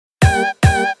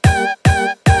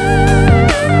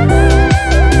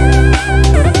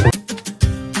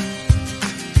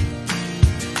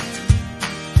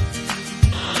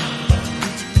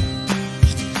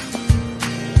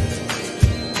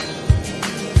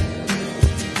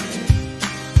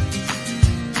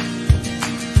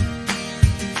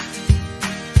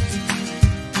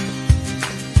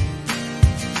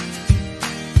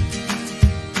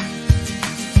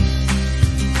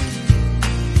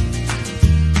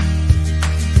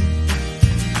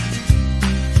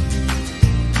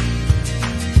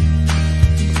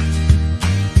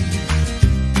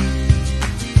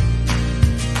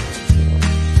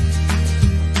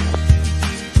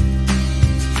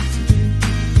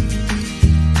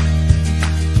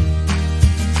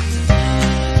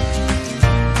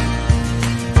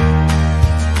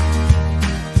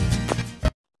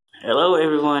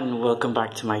welcome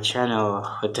back to my channel,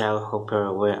 Hotel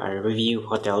Hopper, where I review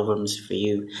hotel rooms for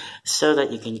you so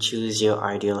that you can choose your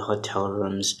ideal hotel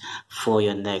rooms for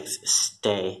your next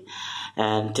stay.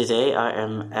 And today I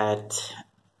am at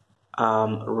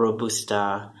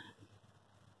RobustaSuite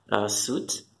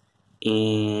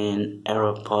in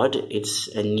Aeropod. It's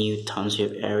a new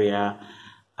township area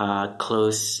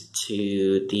close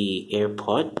to the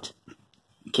airport,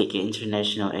 KKIA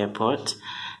International Airport.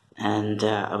 And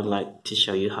I would like to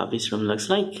show you how this room looks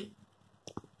like.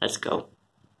 Let's go.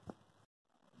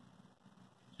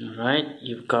 Alright,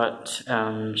 you've got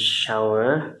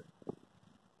shower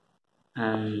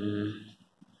and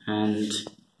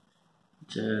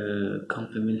the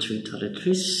complimentary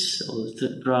toiletries, all the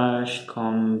toothbrush,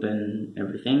 comb and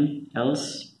everything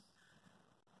else.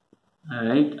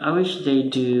 Alright, I wish they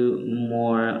do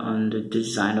more on the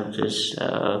design of this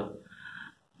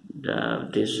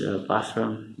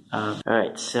bathroom.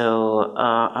 Alright, so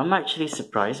I'm actually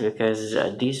surprised because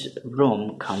this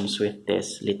room comes with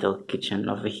this little kitchen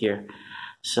over here.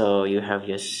 So you have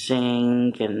your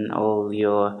sink and all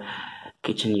your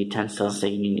kitchen utensils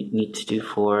that you need to do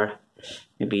for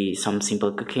maybe some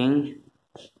simple cooking.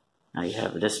 You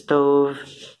have the stove,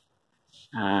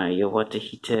 your water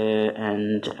heater,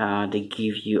 and they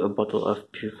give you a bottle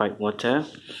of purified water.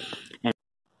 And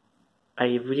I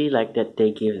really like that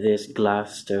they give this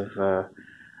glass of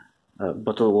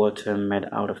bottled water made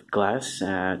out of glass.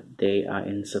 They are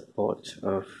in support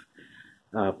of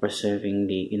preserving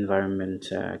the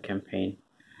environment campaign.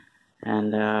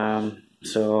 And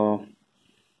so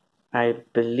I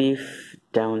believe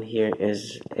down here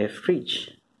is a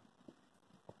fridge.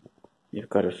 You've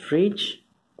got a fridge,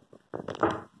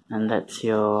 and that's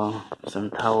your some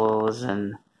towels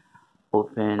and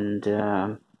opened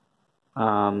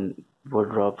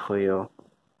wardrobe for your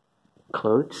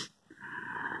clothes.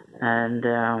 And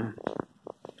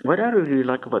what I really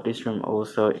like about this room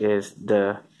also is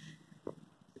the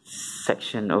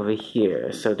section over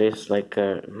here. So there's like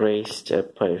a raised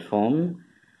platform,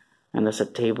 and there's a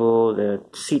table, the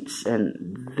seats,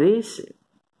 and these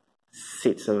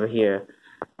seats over here,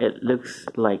 it looks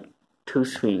like two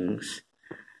swings.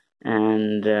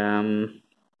 And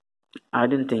I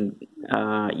don't think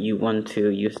you want to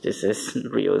use this as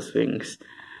real swings,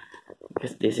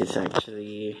 because this is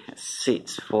actually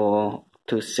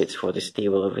two seats for this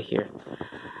table over here.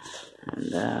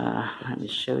 And let me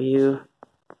show you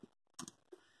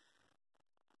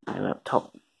my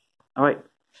laptop. Alright,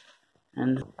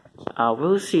 and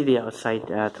we'll see the outside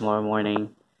tomorrow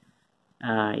morning.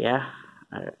 Yeah,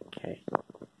 okay.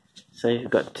 So you've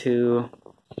got two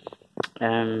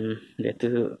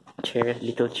little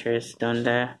chairs down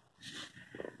there,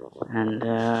 and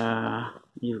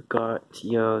you've got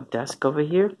your desk over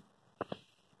here,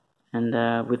 and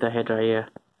with a hairdryer,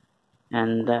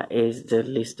 and that is the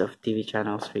list of TV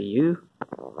channels for you.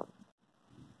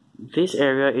 This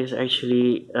area is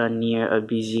actually near a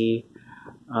busy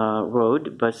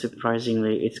road, but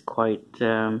surprisingly it's quite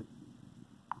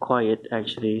quiet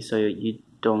actually, so you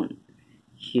don't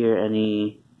hear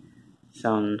any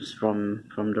sounds from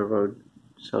the road.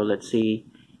 So let's see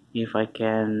if I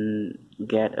can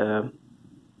get a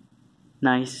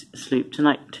nice sleep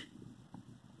tonight.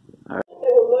 There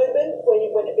were moments when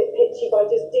you went a bit pitchy, but I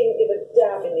just didn't give a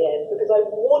damn in the end because I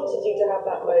wanted you to have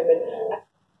that moment.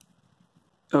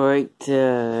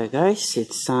 Alright, guys,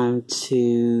 it's time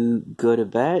to go to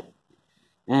bed,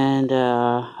 and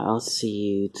I'll see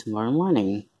you tomorrow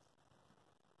morning.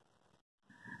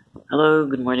 Hello,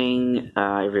 good morning,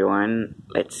 everyone.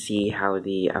 Let's see how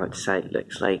the outside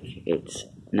looks like. It's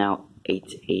now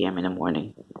 8 a.m. in the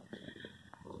morning.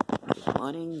 Good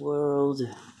morning, world.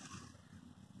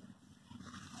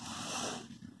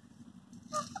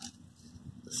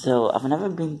 So I've never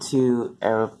been to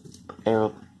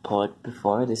Aeropod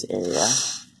before, this area.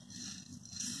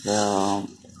 So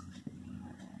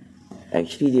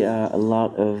actually there are a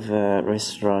lot of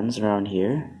restaurants around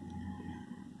here.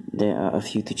 There are a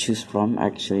few to choose from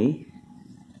actually.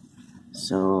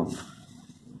 So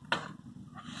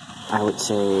I would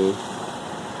say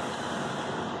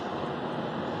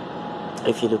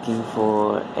if you're looking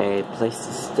for a place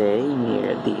to stay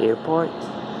near the airport,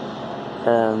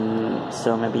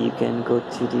 so maybe you can go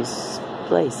to this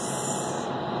place.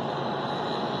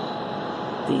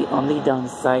 The only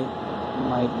downside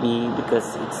might be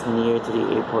because it's near to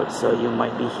the airport, so you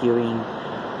might be hearing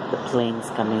the planes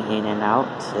coming in and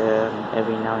out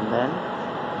every now and then.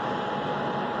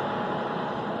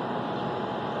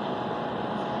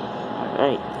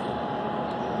 Alright.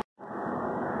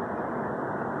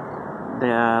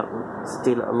 There are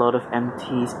still a lot of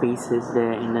empty spaces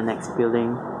there in the next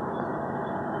building.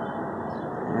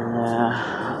 And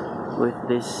With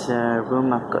this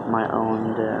room, I've got my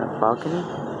own balcony,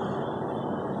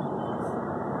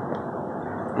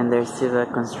 and there's still a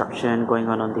construction going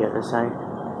on the other side.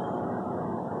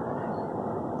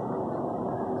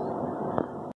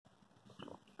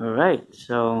 Alright,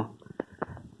 so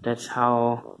that's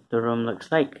how the room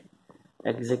looks like.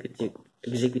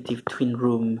 Executive twin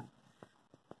room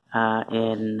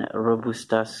in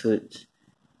RobustaSuite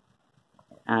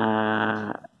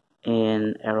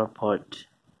in Aeropod.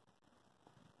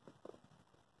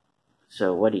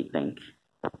 So what do you think?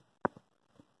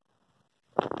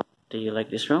 Do you like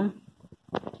this room?